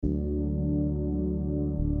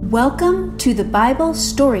Welcome to the Bible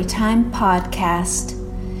Storytime Podcast,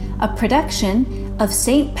 a production of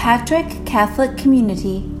St. Patrick Catholic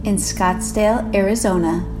Community in Scottsdale,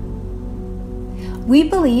 Arizona. We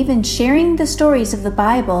believe in sharing the stories of the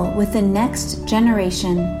Bible with the next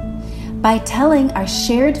generation. By telling our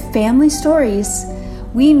shared family stories,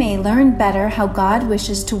 we may learn better how God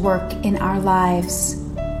wishes to work in our lives.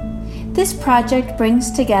 This project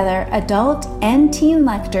brings together adult and teen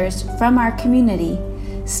lectors from our community,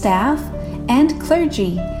 staff, and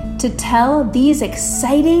clergy to tell these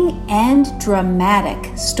exciting and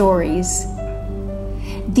dramatic stories.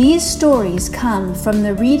 These stories come from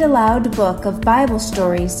the Read Aloud book of Bible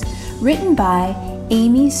stories written by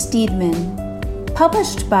Amy Steedman,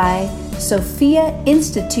 published by Sophia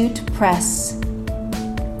Institute Press.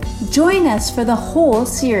 Join us for the whole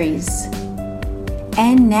series.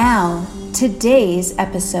 And now, today's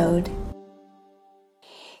episode.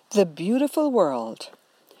 The Beautiful World,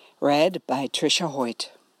 read by Tricia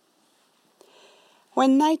Hoyt.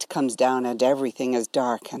 When night comes down and everything is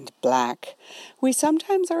dark and black, we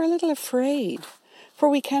sometimes are a little afraid, for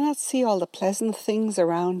we cannot see all the pleasant things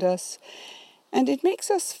around us, and it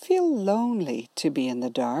makes us feel lonely to be in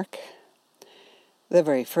the dark. The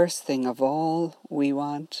very first thing of all we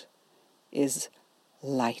want is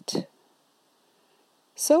light.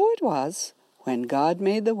 So it was, when God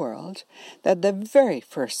made the world, that the very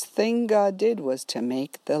first thing God did was to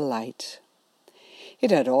make the light.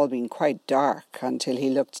 It had all been quite dark until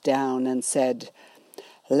he looked down and said,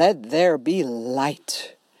 "Let there be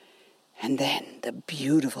light." And then the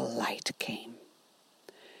beautiful light came.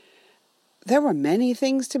 There were many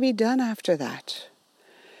things to be done after that.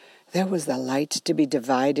 There was the light to be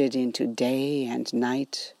divided into day and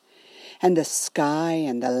night, and the sky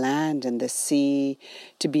and the land and the sea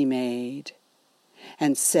to be made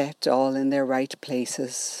and set all in their right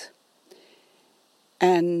places.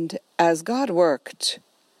 And as God worked,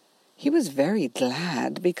 he was very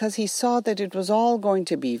glad because he saw that it was all going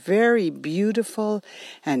to be very beautiful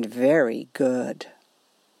and very good.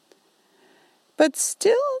 But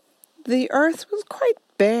still, the earth was quite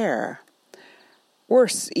bare,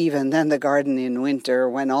 worse even than the garden in winter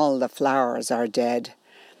when all the flowers are dead,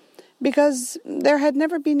 because there had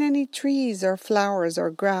never been any trees or flowers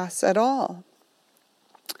or grass at all.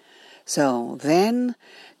 So then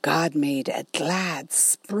God made a glad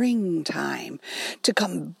springtime to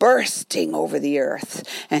come bursting over the earth,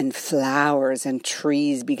 and flowers and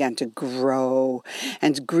trees began to grow,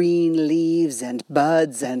 and green leaves and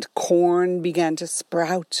buds and corn began to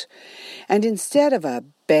sprout. And instead of a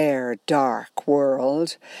bare, dark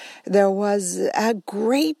world, there was a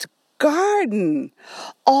great garden,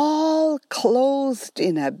 all clothed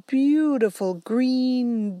in a beautiful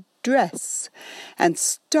green dress and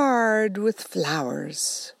starred with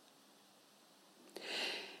flowers.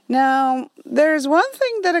 Now, there's one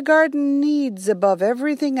thing that a garden needs above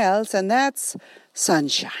everything else, and that's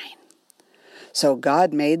sunshine. So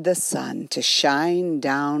God made the sun to shine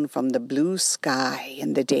down from the blue sky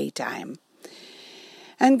in the daytime.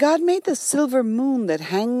 And God made the silver moon that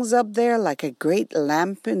hangs up there like a great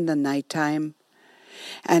lamp in the nighttime,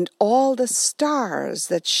 and all the stars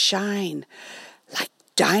that shine like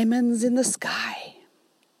diamonds in the sky.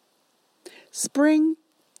 Spring,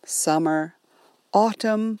 summer,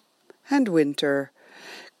 autumn, and winter,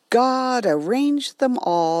 God arranged them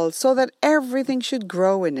all so that everything should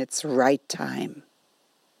grow in its right time.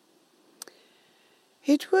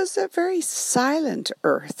 It was a very silent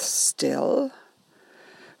earth still,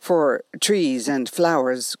 for trees and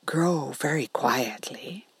flowers grow very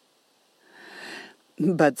quietly.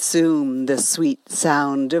 But soon the sweet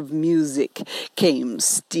sound of music came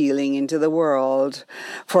stealing into the world,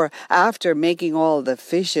 for after making all the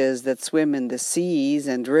fishes that swim in the seas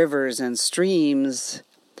and rivers and streams,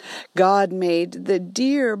 God made the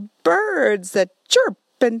dear birds that chirp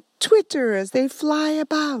and twitter as they fly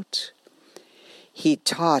about. He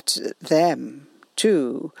taught them,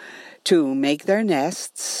 too, to make their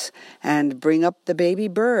nests and bring up the baby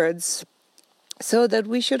birds, so that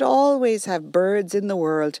we should always have birds in the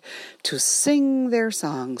world to sing their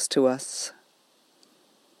songs to us.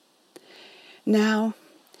 Now,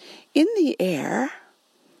 in the air,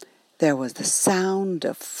 there was the sound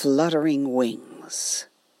of fluttering wings,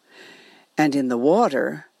 and in the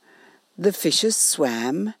water, the fishes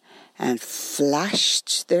swam and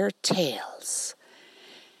flashed their tails.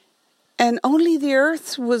 And only the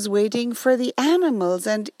earth was waiting for the animals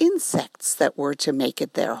and insects that were to make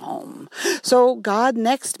it their home. So God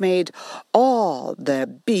next made all the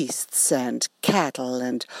beasts and cattle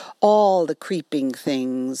and all the creeping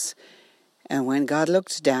things. And when God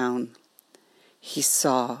looked down, he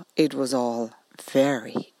saw it was all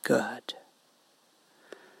very good.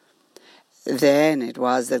 Then it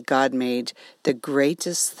was that God made the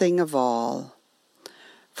greatest thing of all,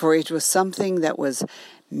 for it was something that was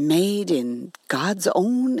made in God's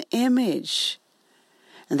own image,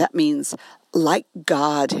 and that means like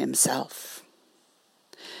God himself.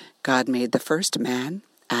 God made the first man,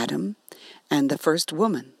 Adam, and the first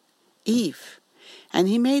woman, Eve, and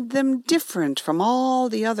he made them different from all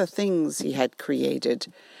the other things he had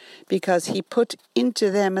created, because he put into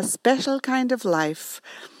them a special kind of life,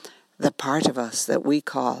 the part of us that we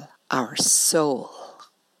call our soul.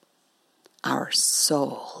 Our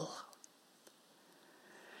soul.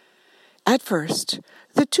 At first,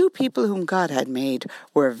 the two people whom God had made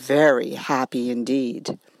were very happy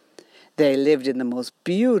indeed. They lived in the most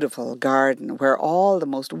beautiful garden where all the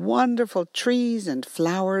most wonderful trees and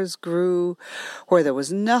flowers grew, where there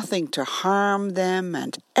was nothing to harm them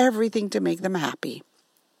and everything to make them happy.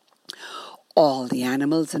 All the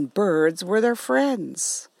animals and birds were their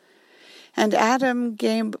friends. And Adam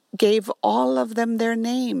gave all of them their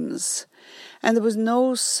names. And there was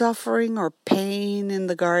no suffering or pain in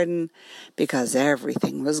the garden because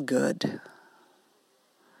everything was good.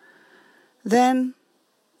 Then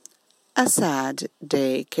a sad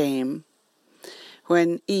day came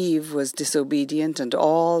when Eve was disobedient and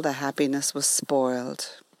all the happiness was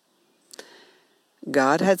spoiled.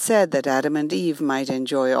 God had said that Adam and Eve might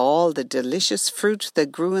enjoy all the delicious fruit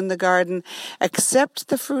that grew in the garden, except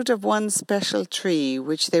the fruit of one special tree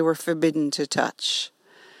which they were forbidden to touch.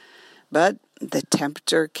 But the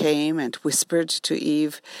tempter came and whispered to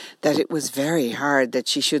Eve that it was very hard that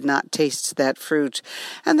she should not taste that fruit,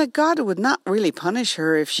 and that God would not really punish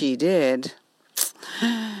her if she did.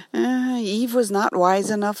 Eve was not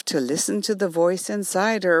wise enough to listen to the voice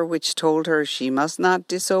inside her which told her she must not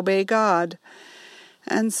disobey God.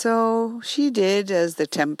 And so she did as the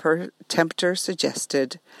tempter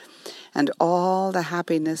suggested, and all the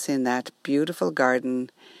happiness in that beautiful garden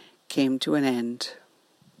came to an end.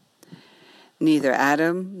 Neither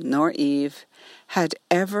Adam nor Eve had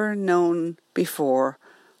ever known before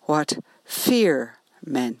what fear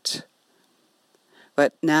meant.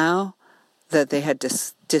 But now that they had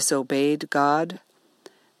disobeyed God,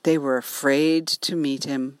 they were afraid to meet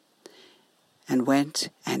him and went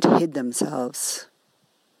and hid themselves.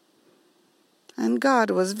 And God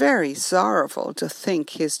was very sorrowful to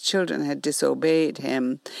think his children had disobeyed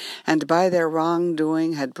him, and by their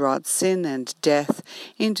wrongdoing had brought sin and death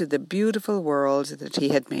into the beautiful world that he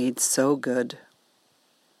had made so good.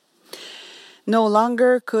 No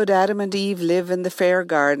longer could Adam and Eve live in the fair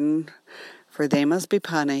garden, for they must be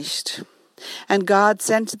punished. And God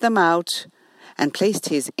sent them out and placed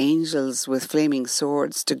his angels with flaming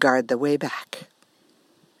swords to guard the way back.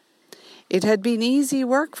 It had been easy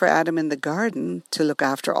work for Adam in the garden to look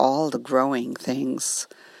after all the growing things.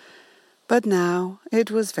 But now it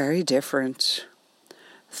was very different.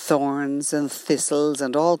 Thorns and thistles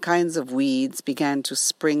and all kinds of weeds began to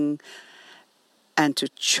spring and to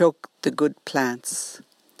choke the good plants.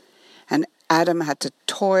 And Adam had to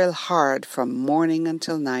toil hard from morning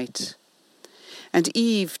until night. And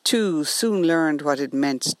Eve, too, soon learned what it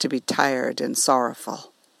meant to be tired and sorrowful.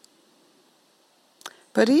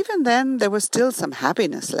 But even then there was still some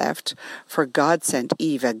happiness left, for God sent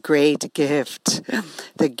Eve a great gift,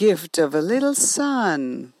 the gift of a little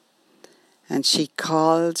son, and she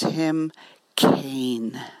called him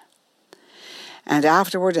Cain. And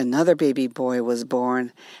afterward another baby boy was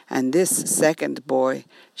born, and this second boy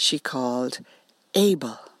she called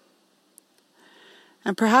Abel.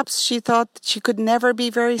 And perhaps she thought that she could never be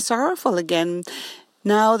very sorrowful again,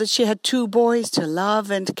 now that she had two boys to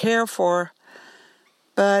love and care for.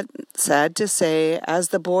 But, sad to say, as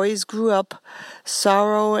the boys grew up,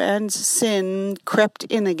 sorrow and sin crept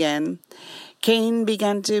in again. Cain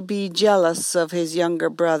began to be jealous of his younger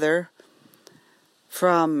brother.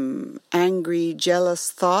 From angry,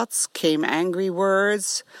 jealous thoughts came angry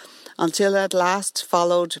words, until at last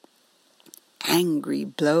followed angry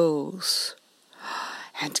blows.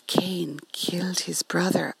 And Cain killed his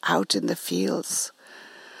brother out in the fields,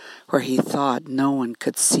 where he thought no one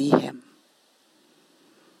could see him.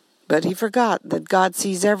 But he forgot that God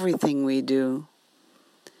sees everything we do,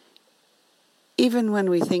 even when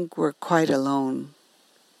we think we're quite alone.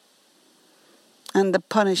 And the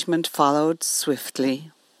punishment followed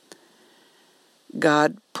swiftly.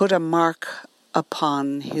 God put a mark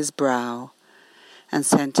upon his brow and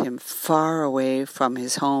sent him far away from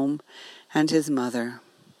his home and his mother.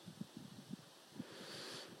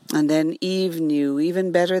 And then Eve knew,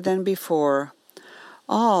 even better than before,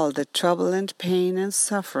 all the trouble and pain and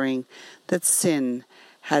suffering that sin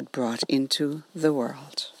had brought into the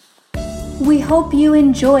world. We hope you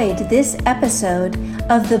enjoyed this episode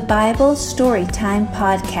of the Bible Storytime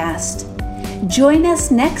Podcast. Join us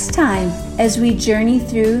next time as we journey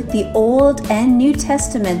through the Old and New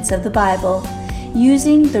Testaments of the Bible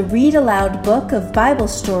using the Read Aloud book of Bible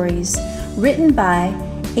stories written by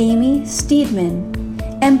Amy Steedman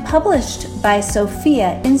and published by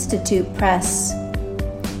Sophia Institute Press.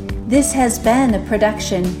 This has been a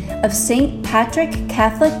production of St. Patrick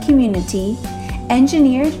Catholic Community,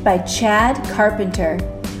 engineered by Chad Carpenter,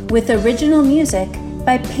 with original music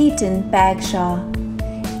by Peyton Bagshaw.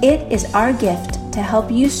 It is our gift to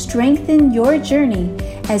help you strengthen your journey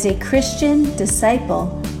as a Christian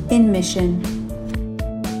disciple in mission.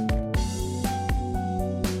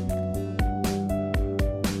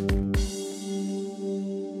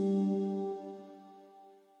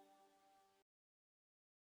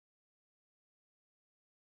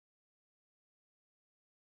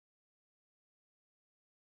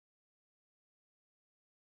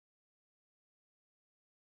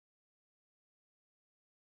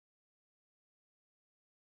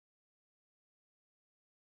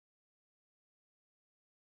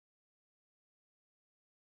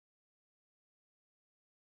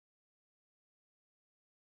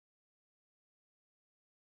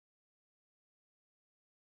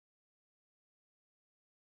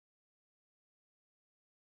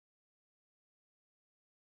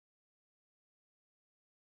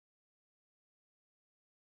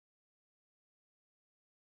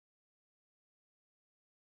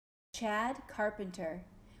 Chad Carpenter,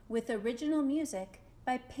 with original music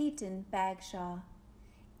by Peyton Bagshaw.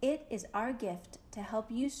 It is our gift to help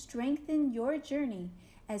you strengthen your journey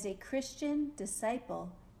as a Christian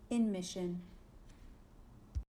disciple in mission.